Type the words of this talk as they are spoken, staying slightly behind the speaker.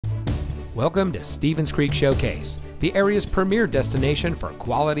Welcome to Stevens Creek Showcase, the area's premier destination for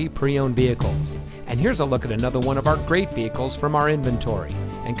quality pre-owned vehicles. And here's a look at another one of our great vehicles from our inventory,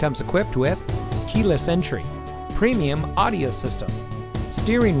 and comes equipped with keyless entry, premium audio system,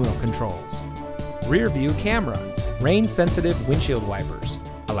 steering wheel controls, rear view camera, rain-sensitive windshield wipers,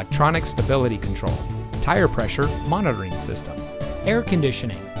 electronic stability control, tire pressure monitoring system, air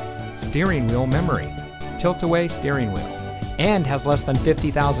conditioning, steering wheel memory, tilt-away steering wheel, and has less than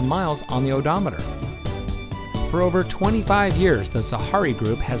 50,000 miles on the odometer. For over 25 years, the Zahari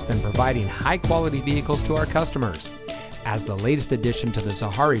Group has been providing high-quality vehicles to our customers. As the latest addition to the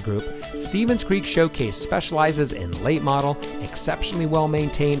Zahari Group, Stevens Creek Showcase specializes in late model, exceptionally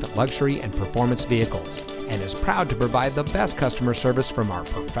well-maintained luxury and performance vehicles, and is proud to provide the best customer service from our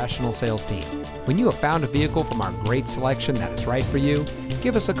professional sales team. When you have found a vehicle from our great selection that is right for you,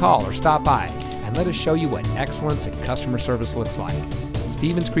 give us a call or stop by and let us show you what excellence in customer service looks like.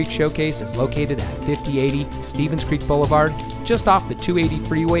 Stevens Creek Showcase is located at 5080 Stevens Creek Boulevard, just off the 280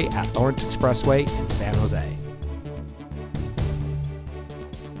 freeway at Lawrence Expressway in San Jose.